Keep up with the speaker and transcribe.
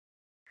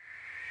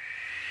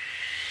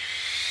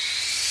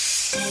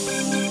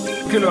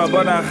ke lo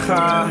bona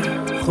ga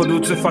go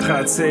dutse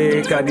fagatse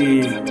ka di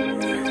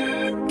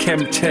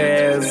camp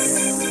chairs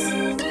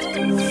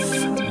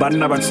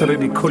banna ba tsere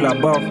di cooler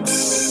box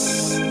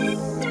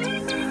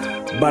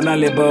bana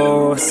lebo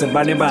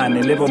sebane bane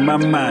lebo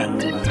mamang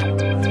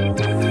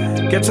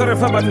ke tsore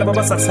fa batla ba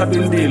ba sa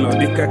sabeng dilo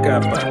di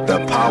kakapa the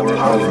power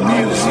of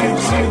music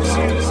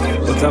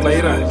o tla ba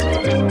ira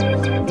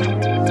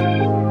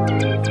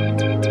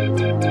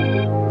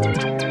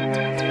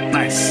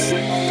nice.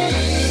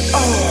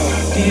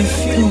 If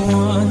you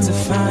want to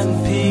find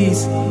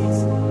peace,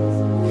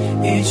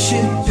 it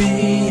should be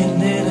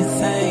an inner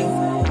thing.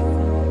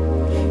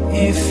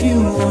 If you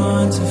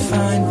want to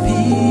find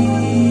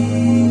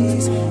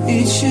peace,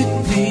 it should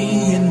be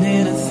an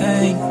inner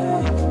thing.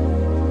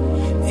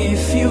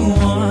 If you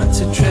want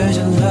to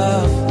treasure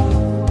love,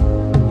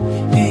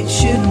 it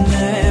should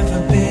never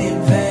be in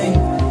vain.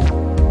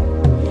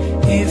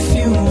 If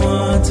you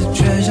want to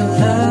treasure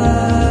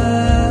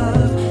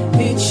love,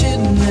 it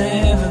should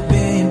never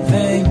be in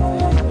vain.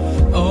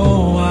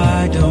 Oh,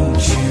 why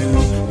don't you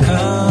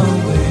come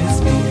with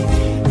me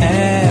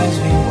as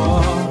we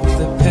walk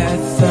the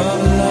path of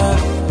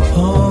love?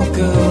 Oh,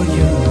 girl,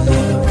 you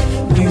look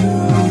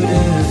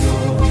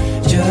beautiful,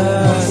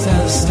 just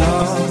as the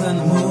stars and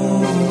the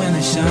moon when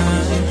they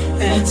shine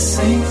and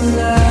sing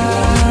love.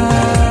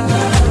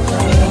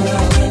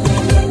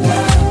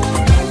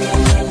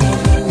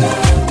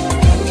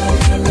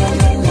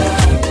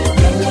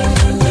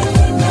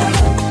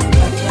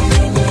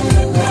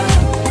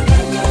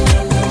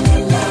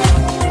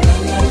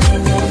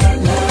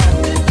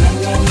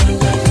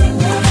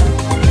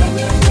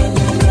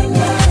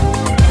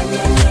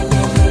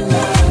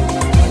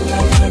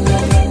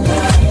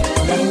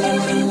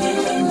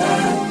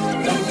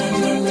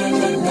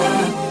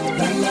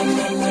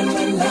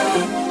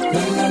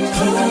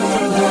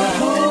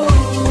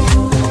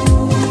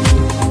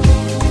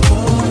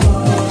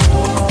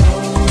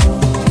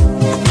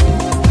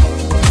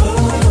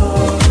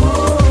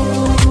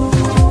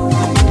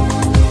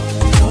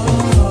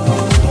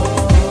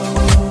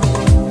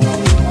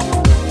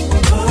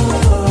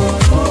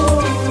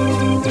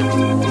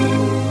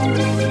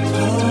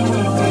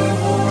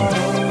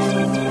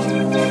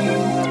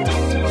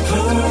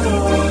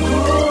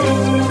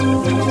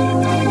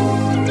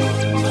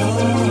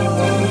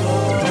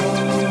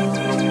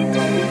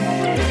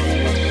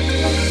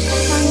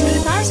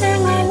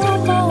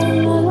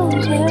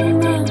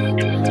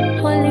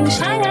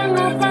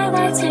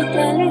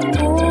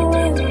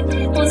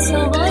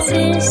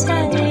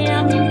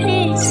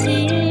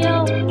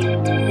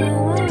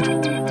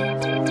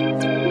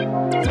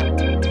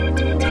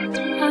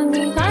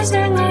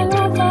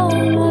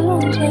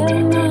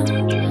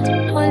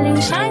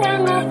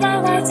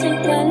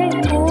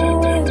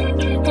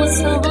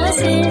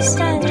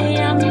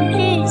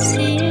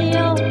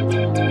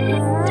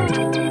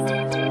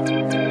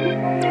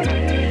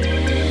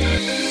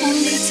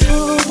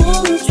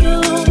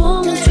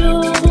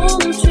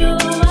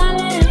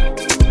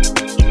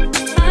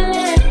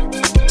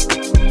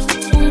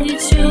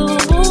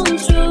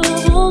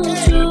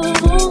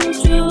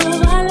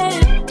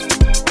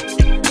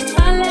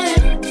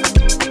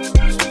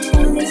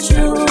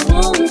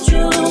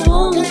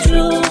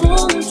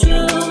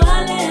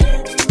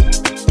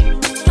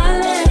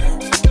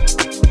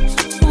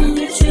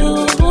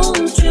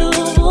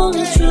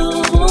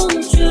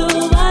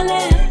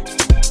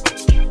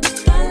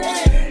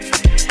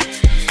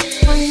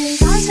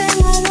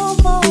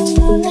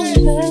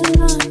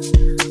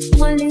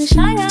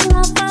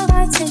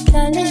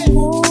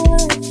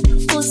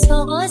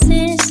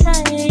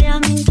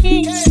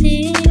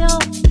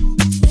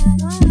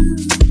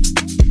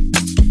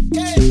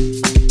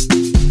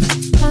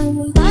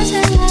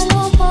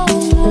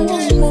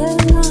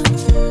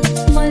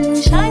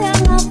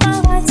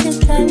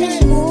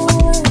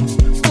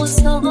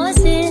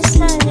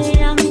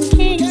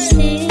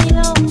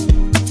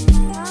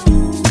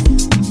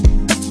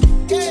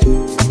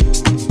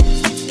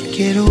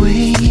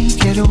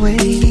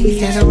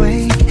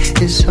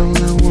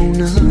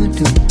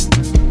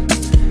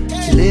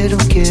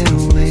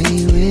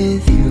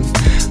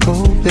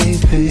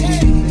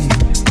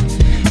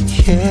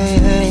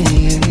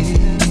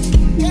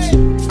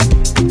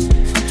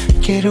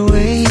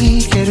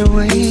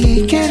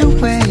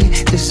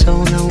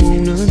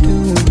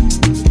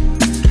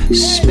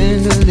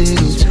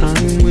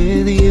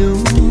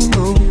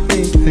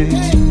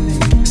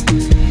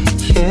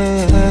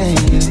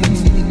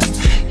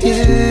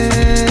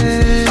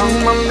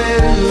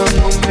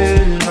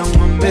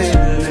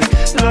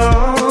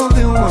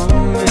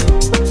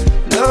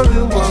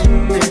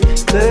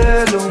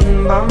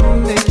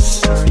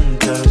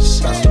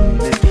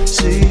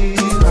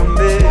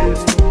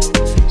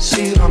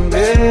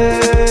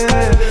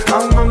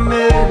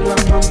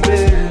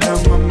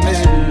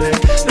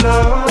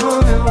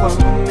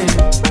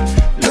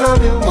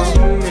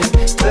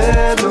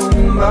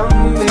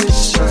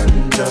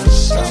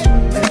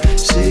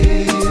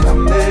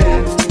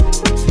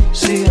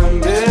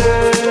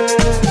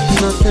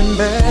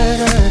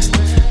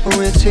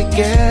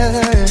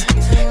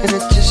 and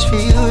it just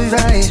feels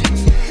right.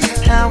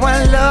 How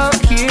I love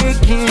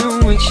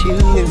kicking with you,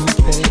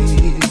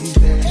 baby.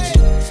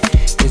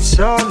 It's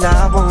all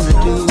I wanna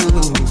do.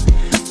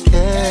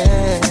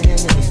 Yeah,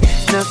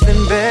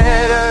 nothing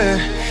better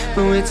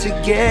when we're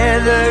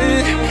together,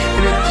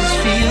 and it just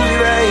feels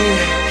right.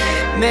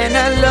 Man,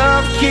 I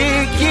love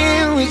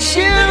kicking with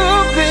you,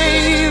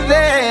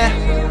 baby.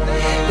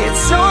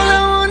 It's all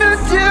I wanna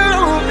do,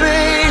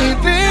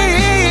 baby.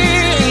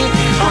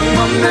 I'm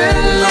a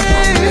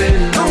melon,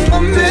 I'm a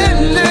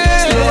melon.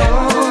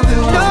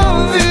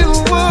 Love you,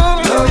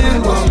 want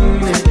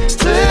me.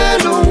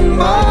 Little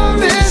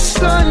mommy,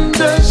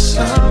 Sunday,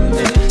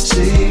 Sunday.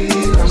 See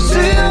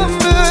me.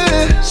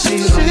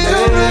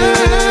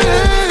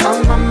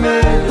 I'm a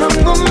melon,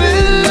 I'm a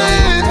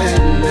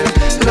melon.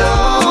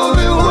 Love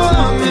you,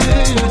 want me.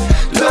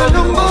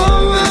 Little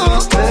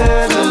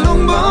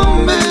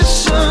mommy,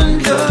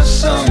 Sunday,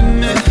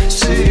 Sunday.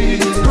 See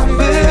me. I'm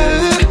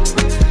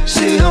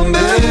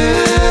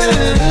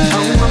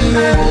a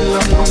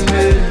melon,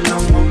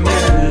 I'm a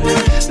melon.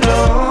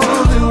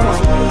 Love you,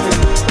 want me.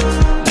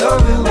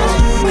 Love you,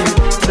 want me.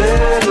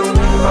 Little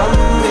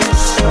mommy,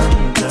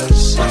 Sunday,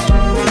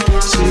 Sunday.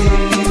 See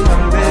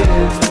me.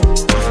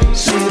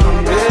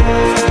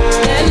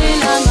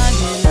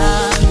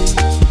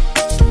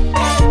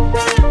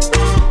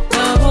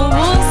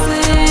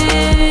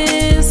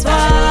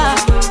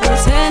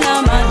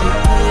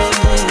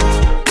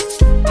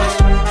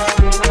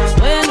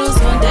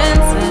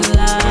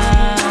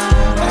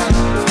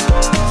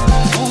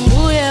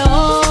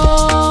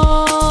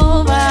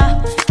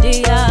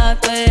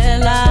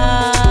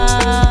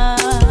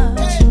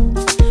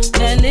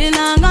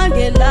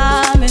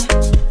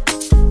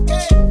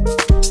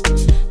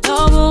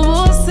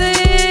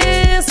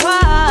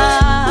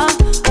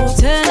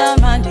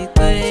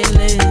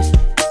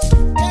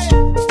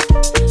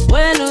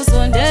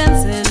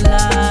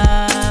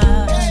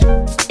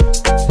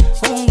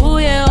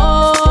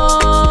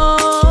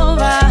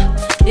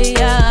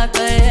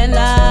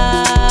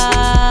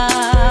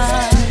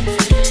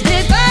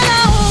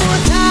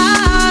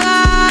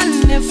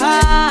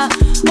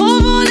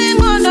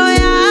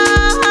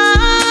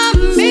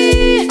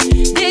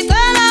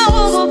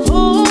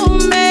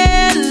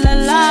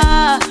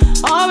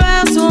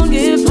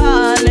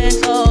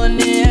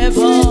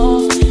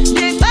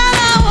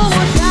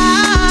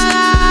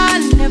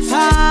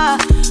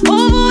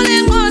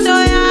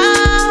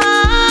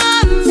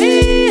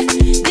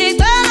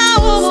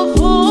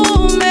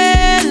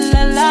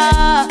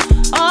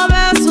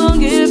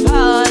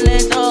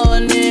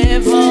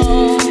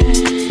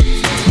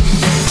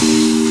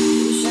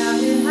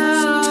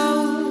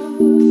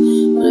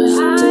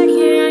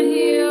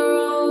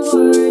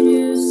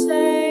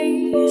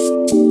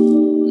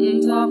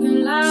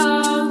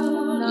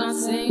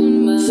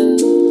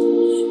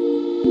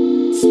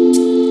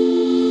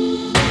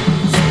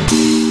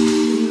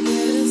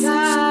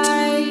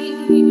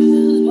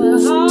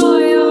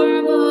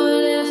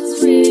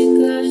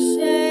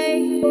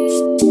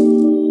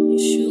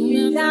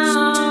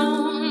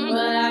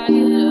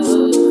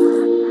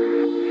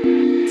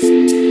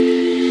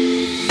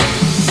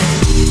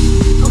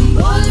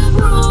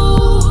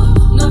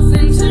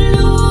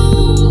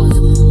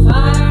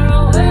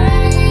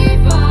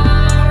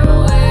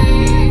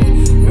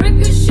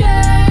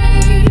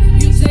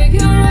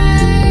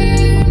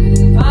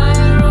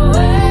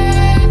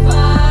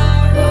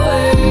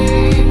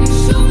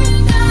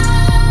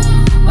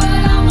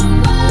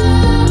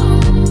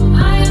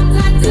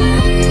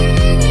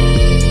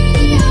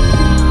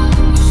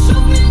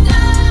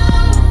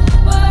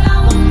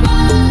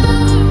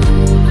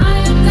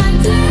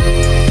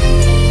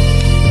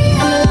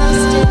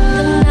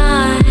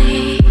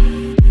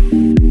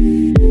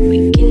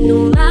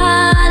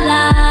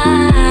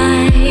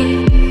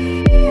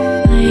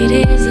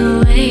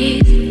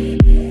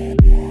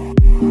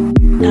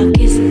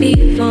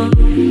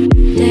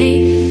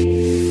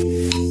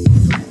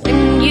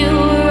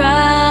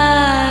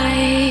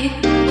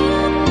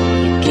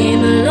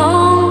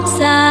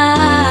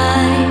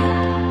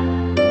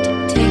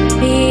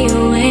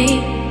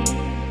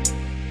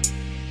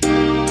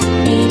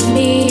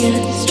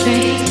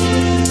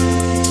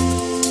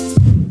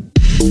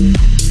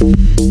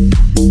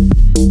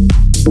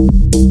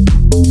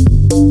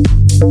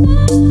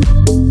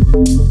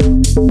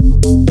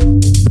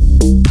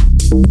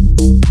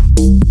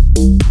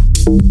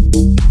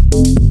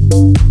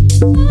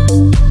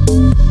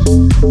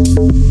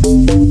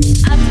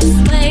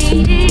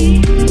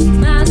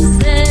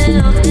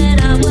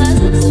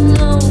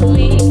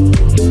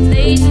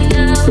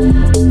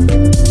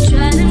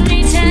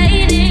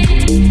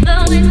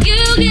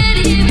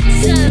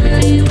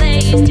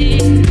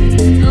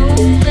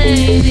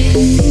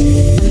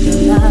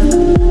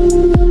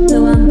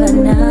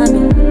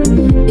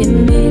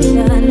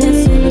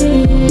 Image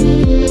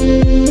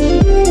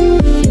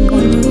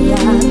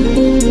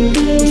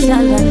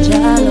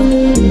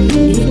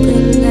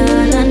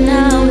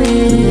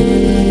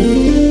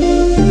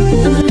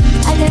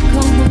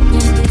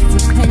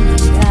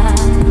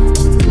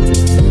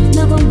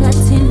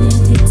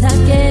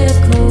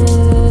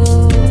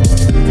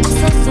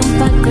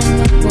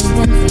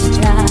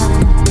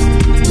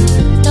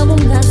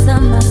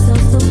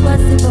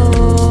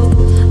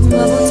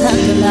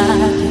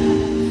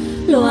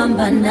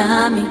hamba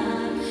nami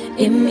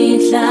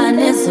imihla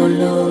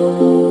nezolo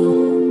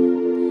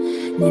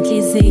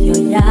nenhliziyo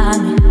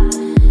yami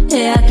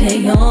eyakhe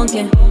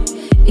yonke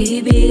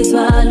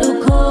ibizwa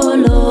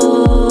lukholo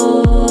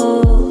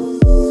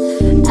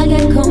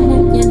akekho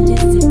munye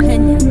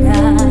ndiziqhenya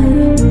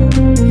ngayo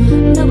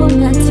noba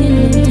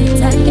ungathini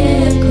ndithi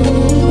akekho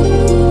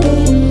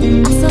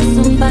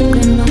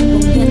asosombaqe noma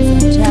ungenza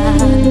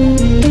njani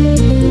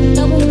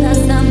noba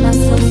ungazama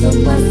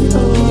sosokwazi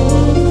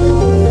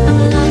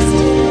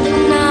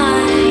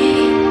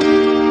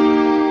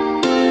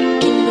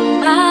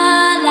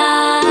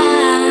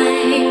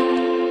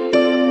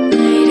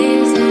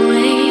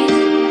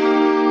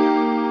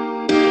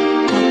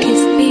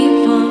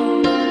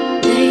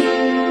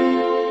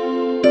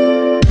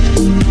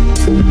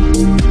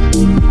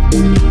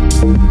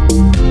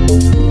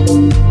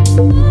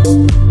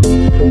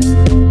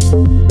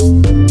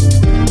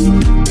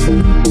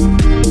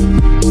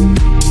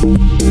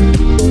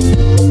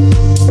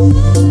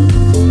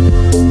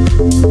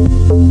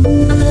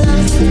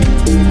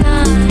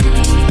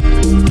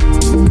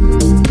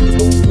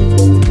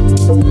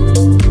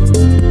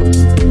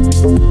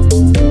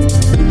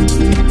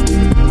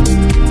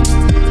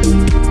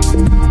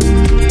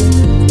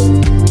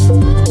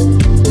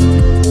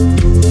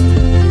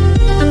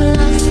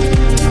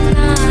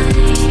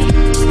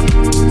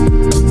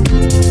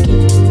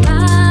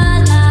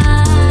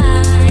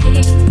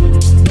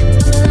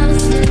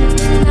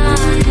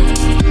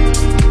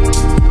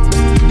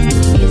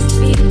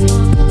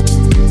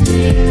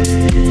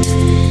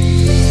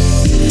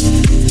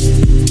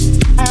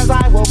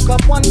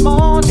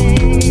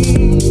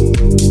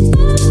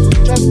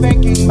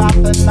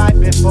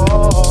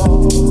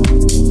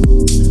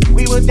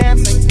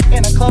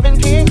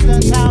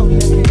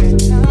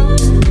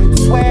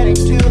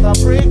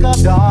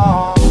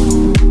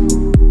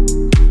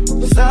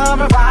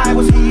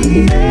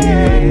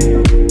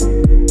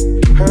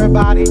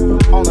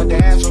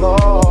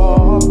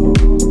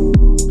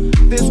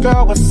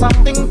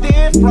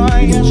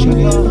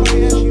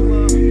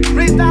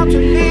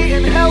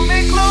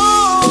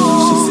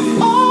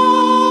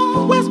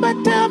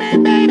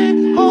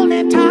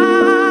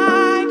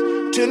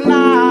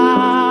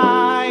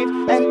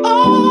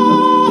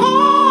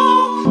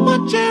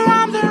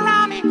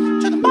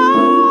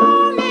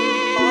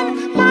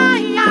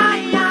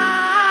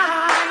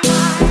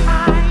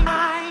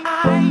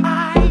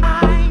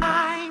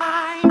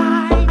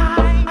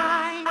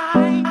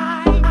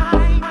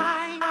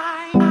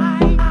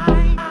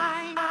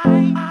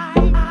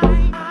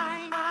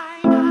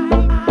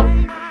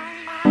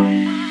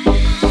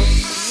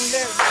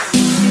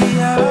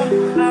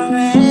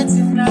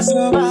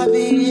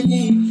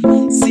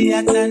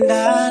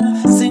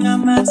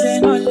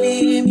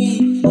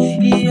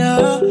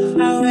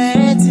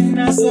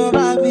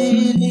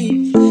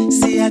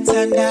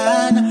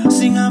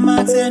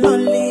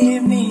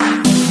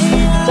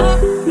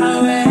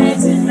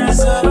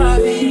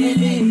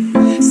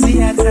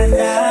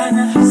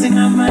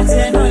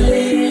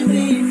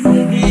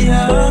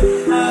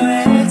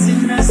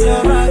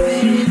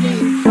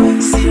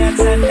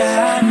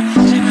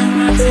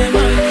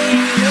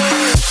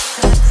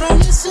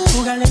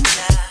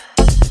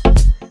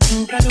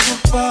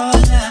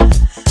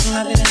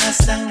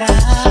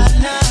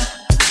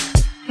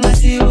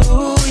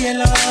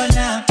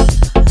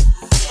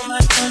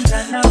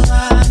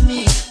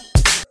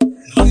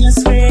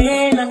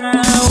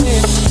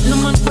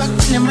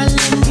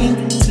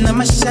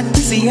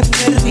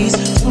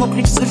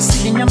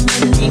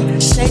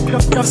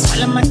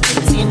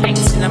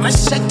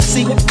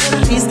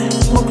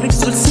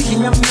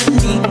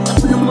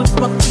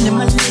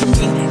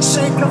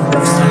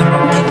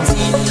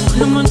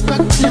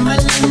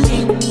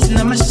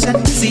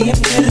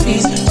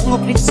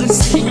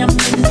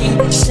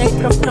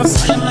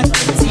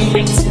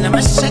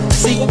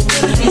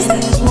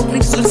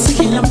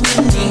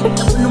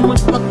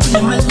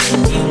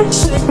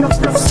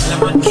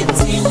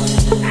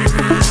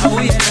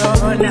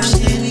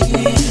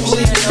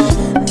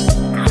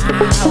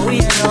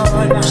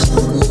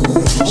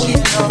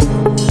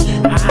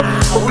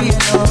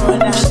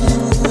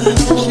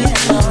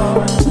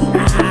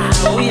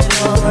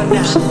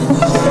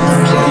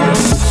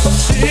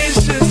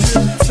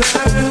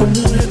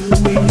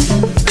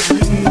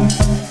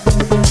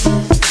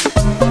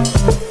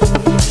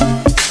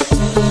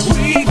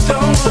We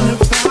don't wanna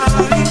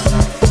fight.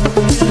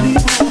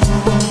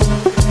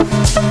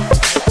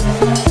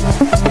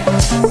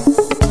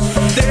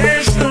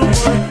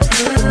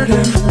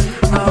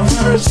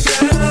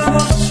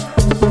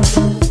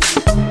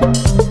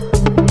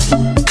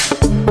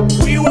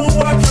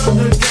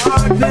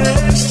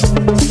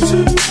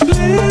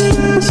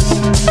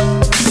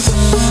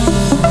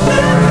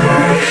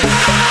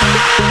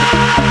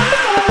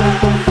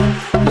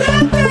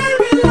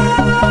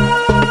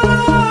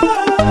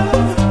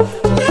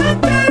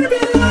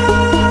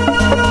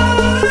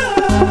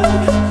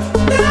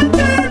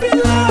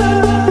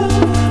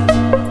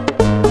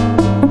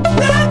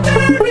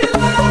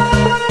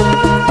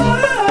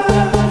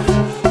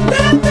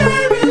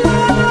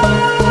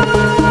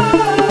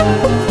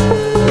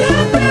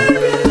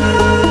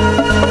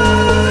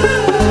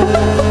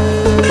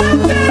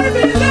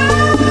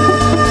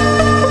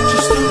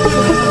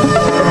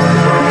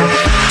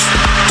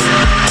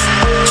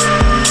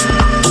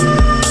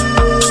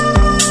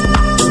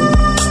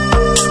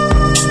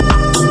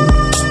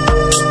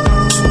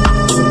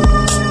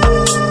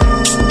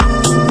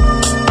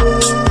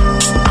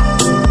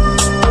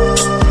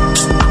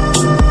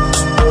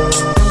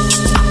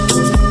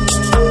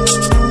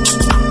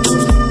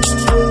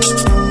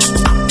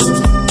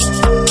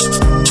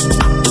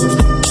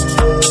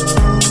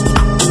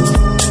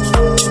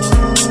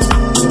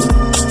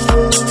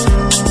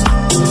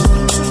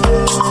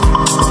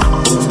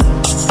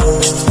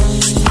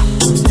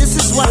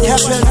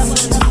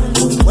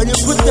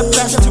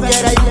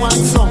 one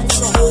song.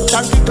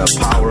 Thank you. The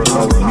power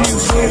of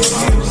music.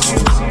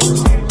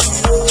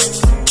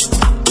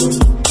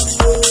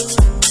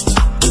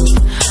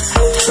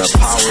 The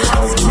power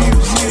of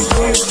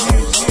music.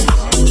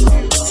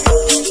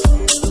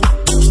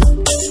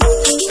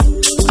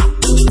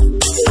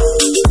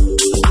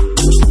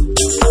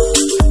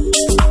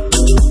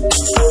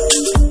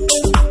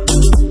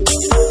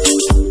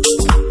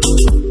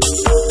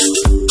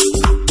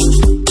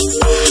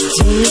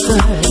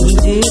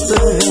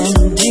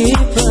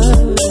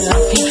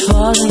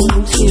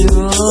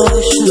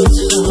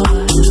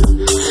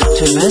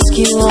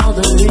 Rescue all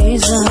the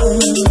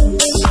reasons,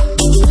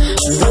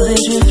 though they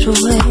drift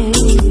away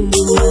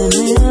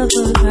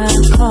whenever I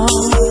call.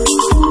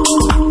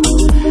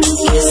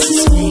 Guess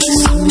this makes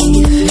me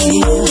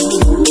feel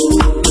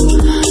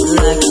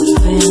like I've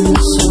been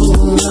so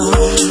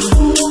wrong.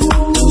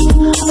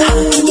 How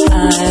could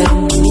I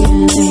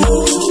believe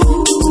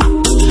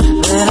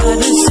that I'd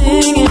be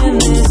singing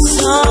this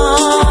song?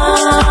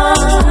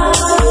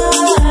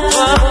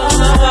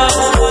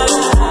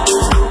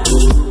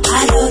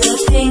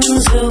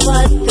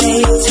 What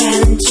they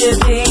tend to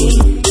be,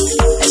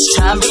 as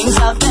time brings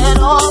out that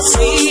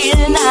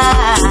all-seeing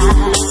eye.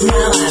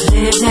 Now I've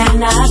lived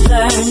and I've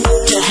learned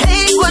to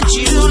hate what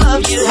you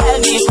love. You had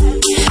me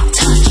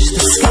touch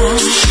the sky.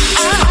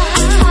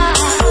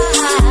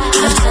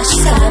 I've touched the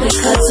sky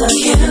because of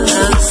you.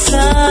 The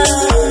sun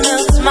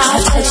melts my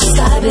I've touched the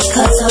sky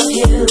because of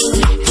you.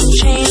 It's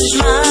changed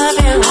my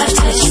view. I've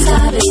touched the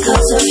sky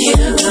because of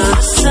you. The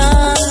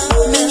sun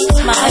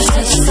melts my I've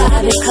touched the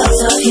sky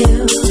because of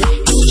you.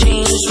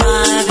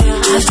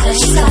 I've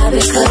touched the sky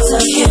because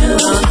of you.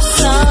 The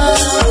sun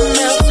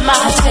melts my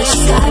I've touched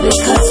the sky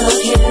because of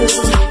you.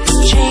 It's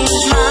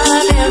changed my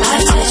view.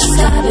 I've touched the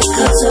sky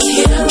because of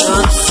you.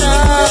 The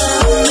sun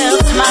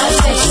melts my I've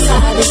touched the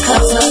sky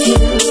because of you.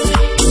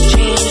 It's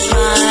changed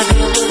my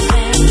view.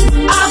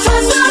 I've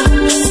touched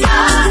the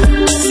sky,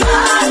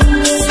 sky,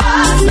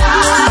 sky, sky.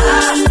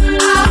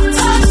 I've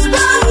touched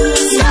the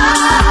sky.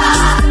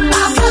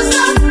 I've touched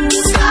the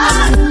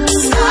sky,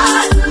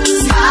 sky,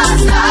 sky,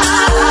 sky.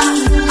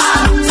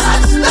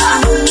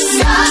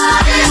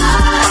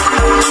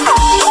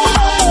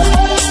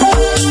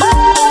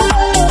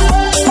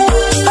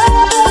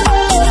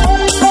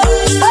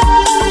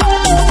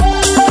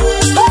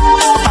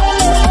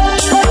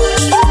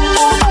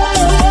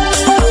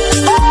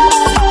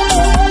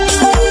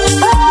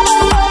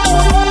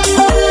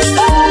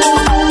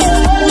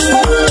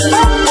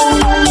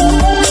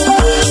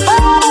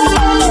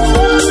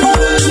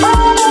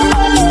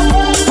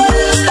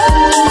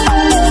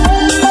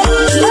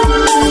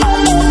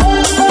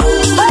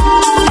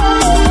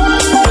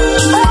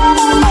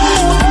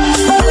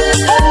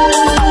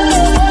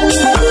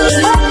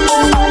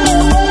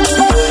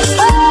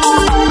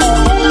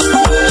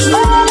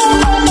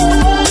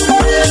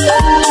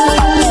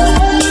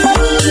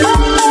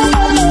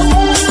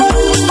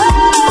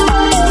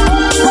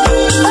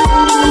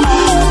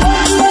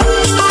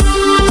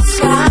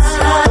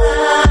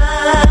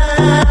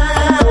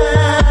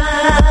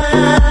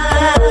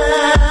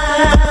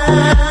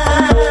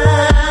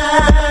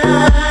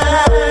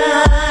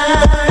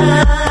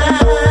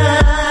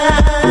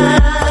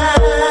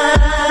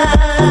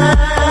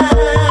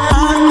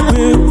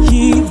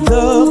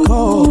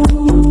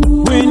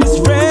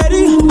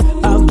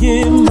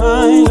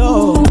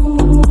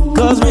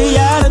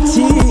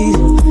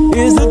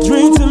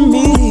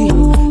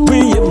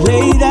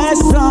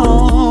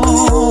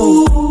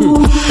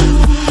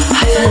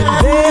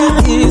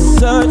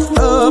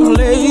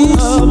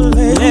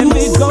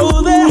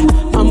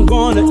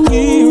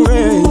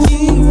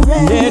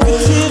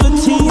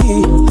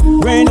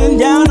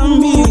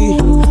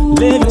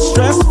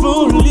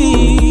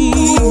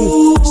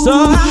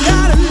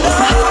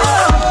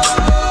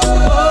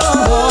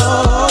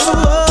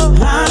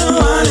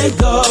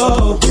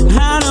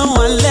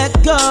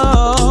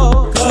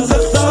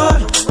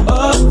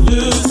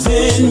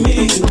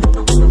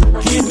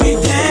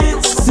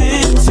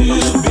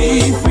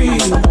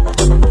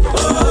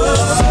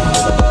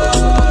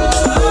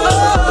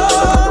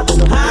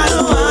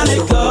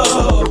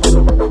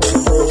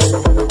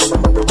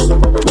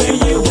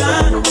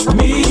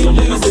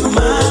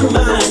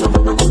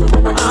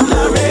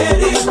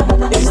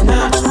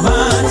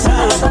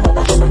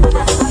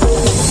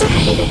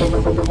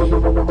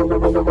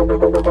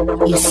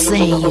 You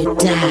say you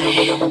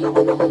die,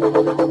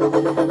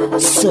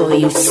 so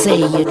you say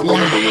you'd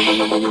lie.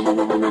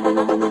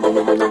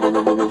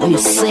 You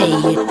say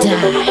you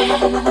die,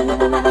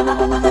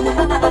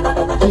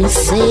 you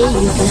say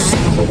you die.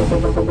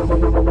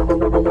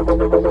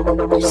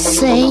 You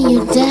say you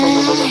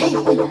die,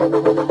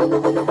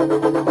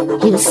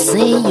 you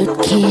say you'd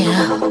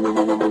kill.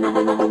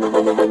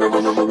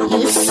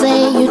 You say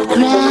you'd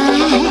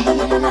cry,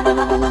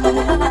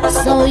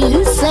 so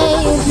you say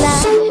you'd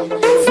lie.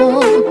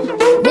 For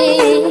me,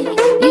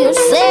 you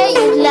say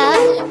you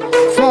lie.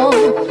 For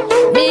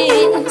me,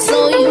 so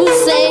you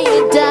say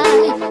you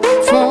die.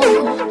 For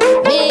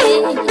me,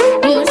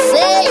 you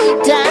say you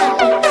die.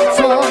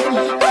 For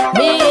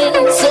me,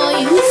 so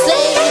you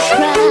say you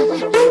cry.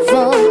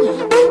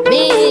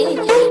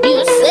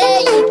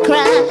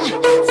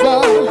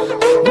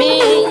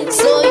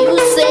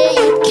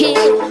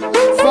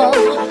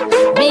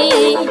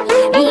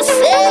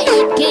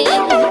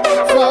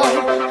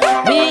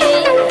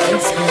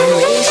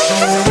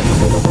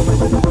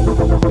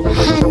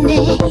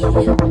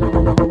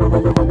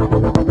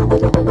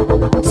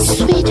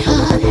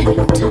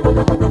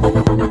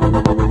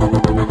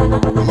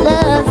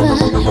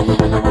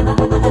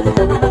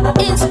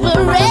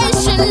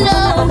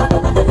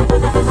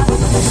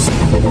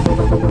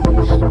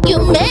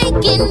 You're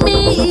making me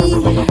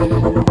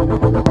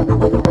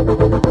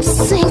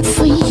sing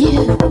for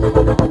you,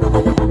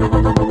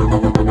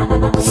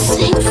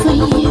 sing for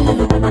you.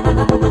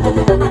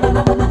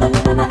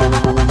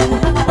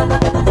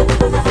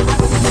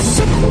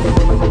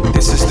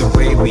 This is the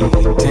way we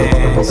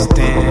dance,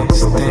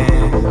 dance,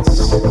 dance.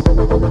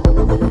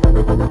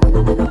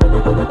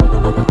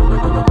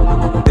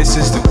 This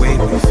is the way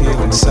we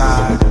feel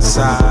inside,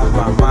 inside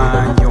my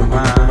mind, your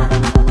mind.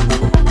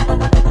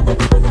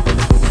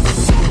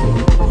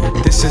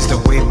 This is the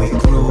way we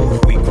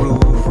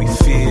groove, we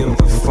feel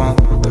the funk,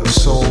 the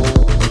soul,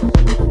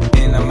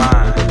 in the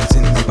minds,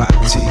 in the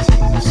bodies.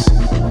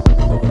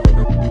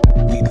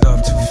 We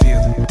love to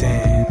feel the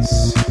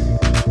dance.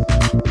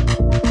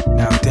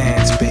 Now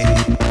dance,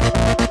 baby.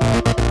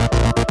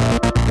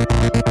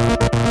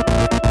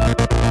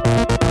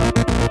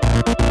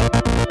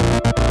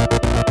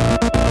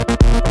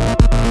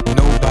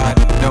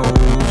 Nobody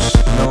knows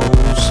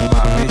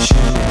my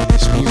mission in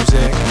this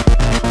music.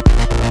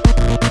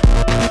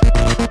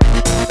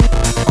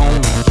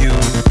 Only you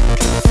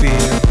can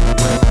feel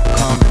where I'm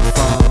coming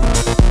from,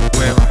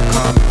 where I'm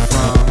coming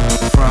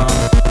from.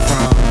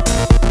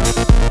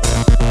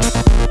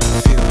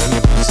 Feel the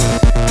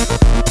music,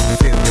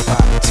 feel the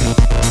body.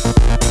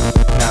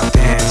 Now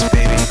dance,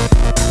 baby.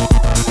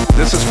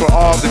 This is for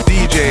all the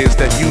DJs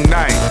that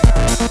unite.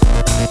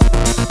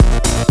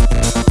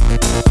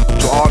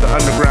 To all the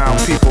underground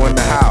people in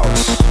the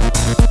house.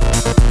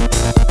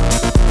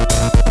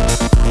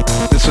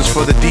 This is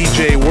for the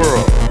DJ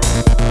world.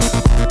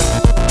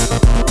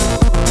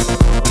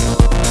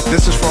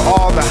 This is for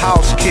all the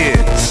house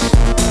kids.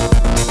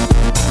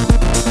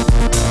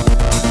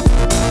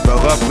 The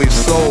lovely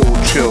soul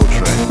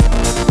children.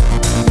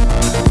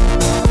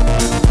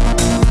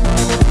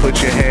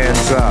 Put your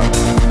hands up.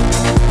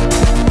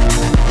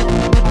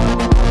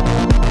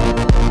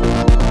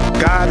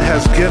 God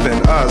has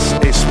given us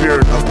a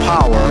spirit of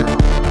power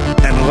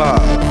and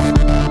love.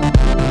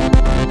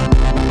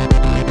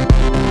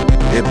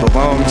 It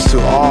belongs to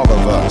all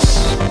of us.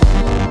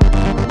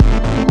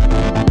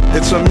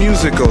 It's a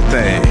musical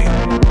thing.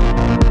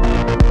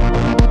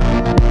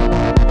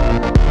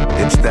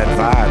 It's that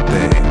vibe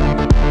thing.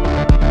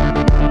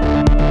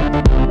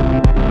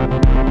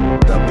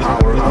 The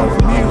power of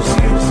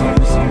music.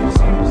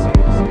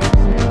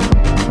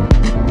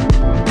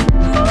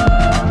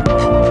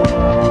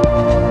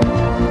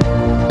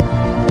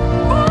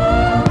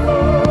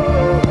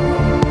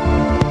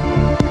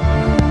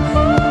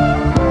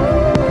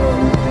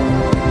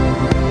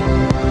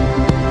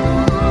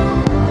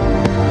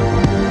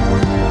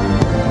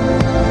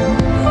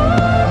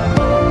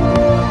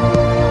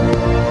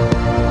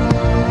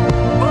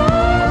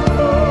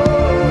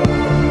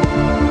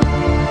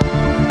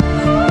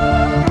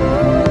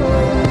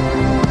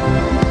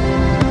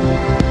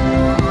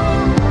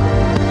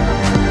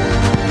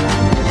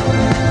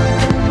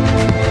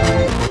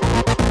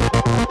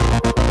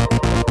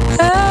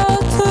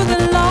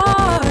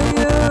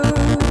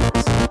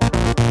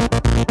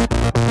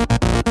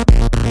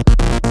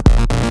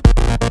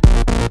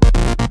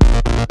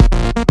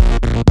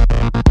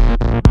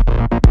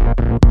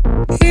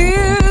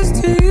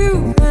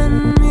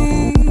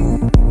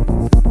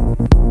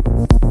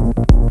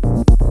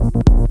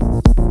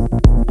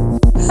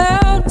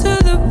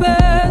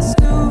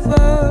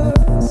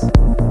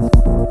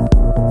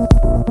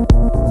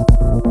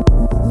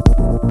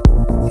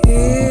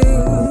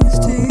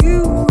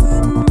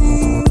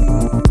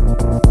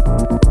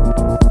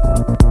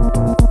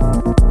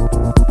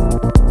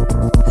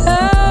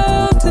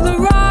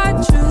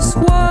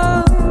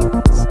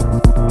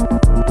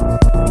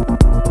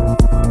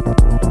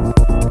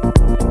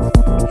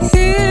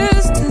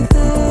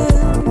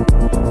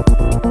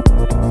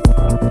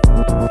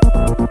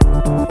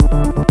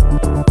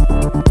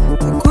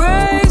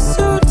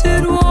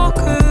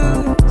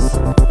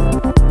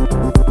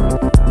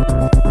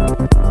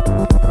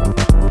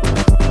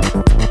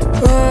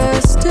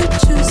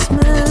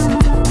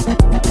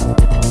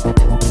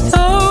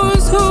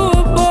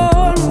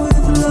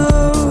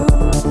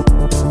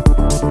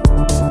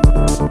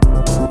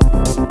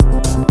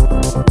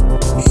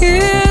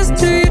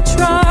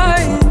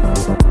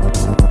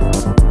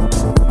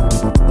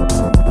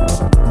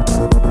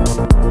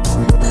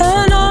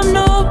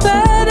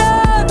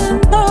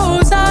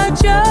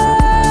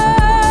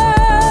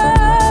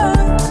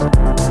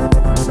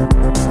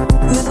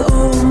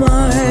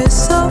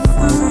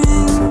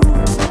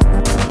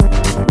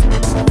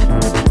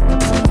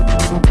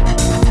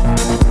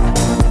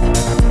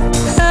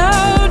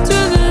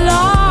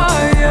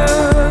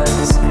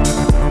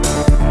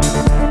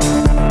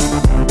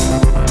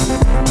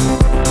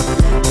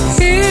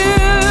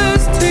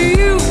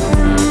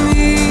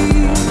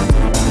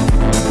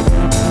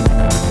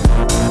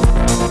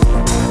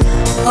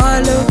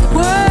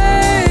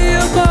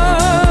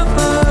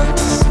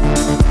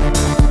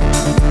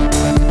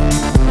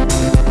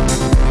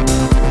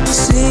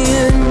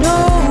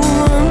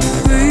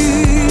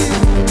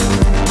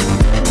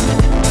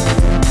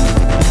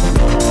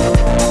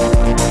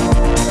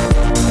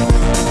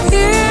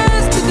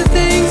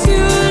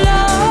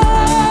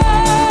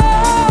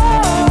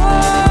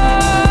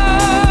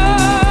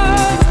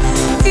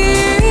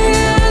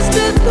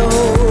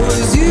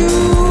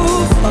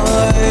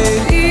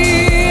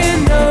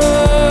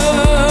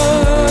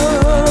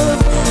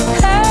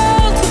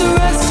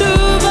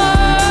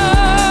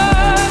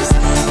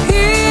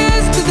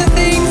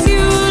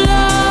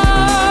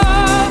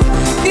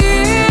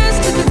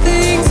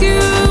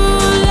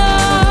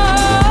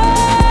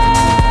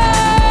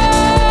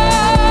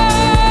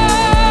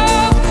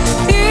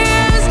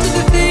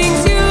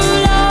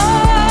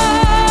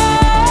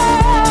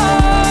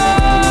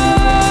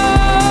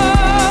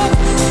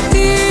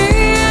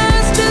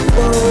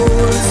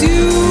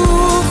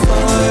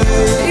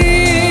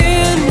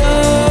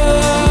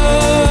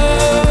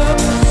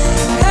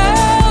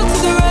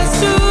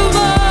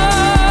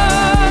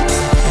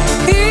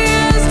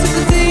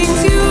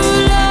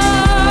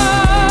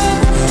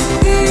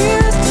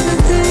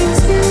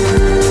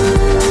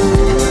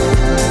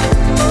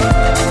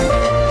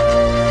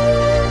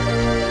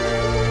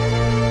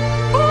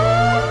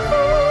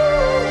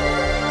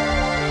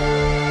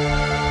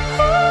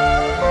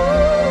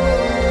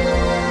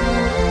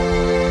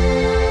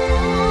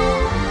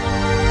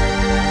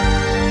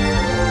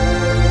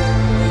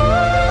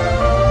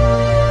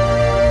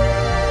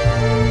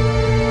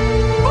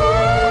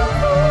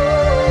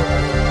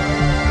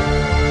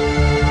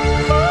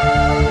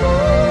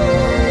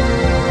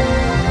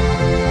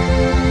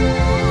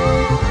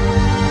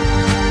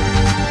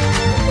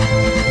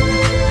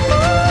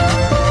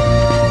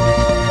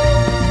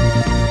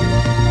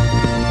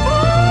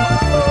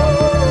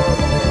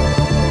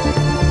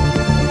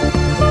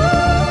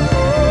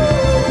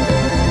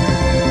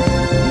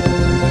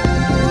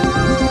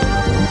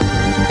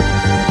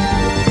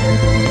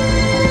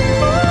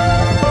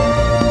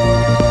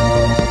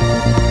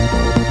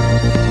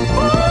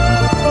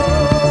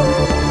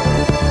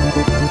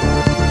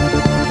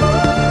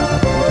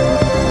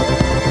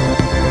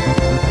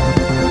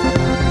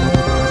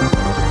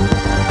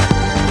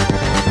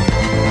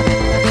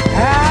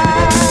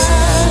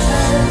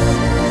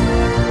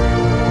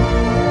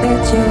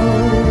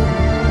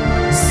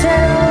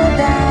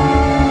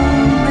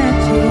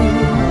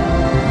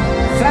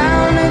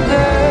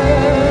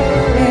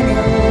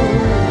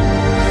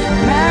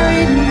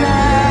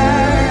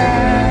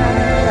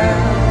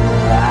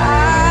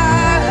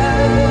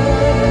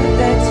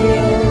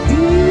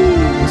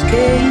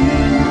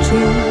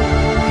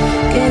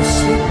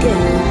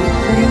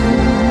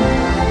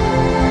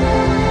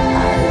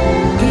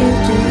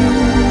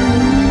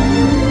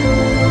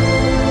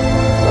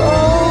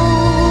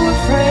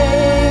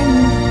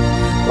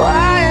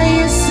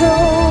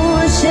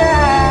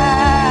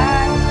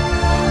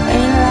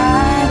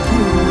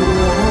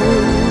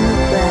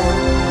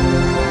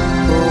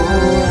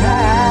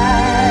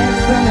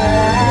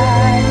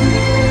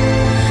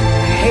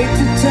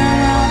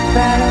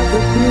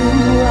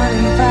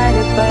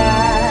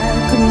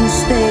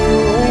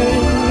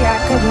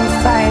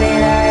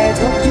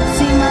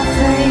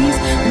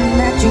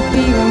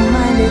 be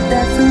reminded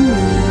that for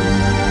me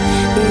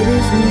it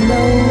is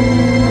no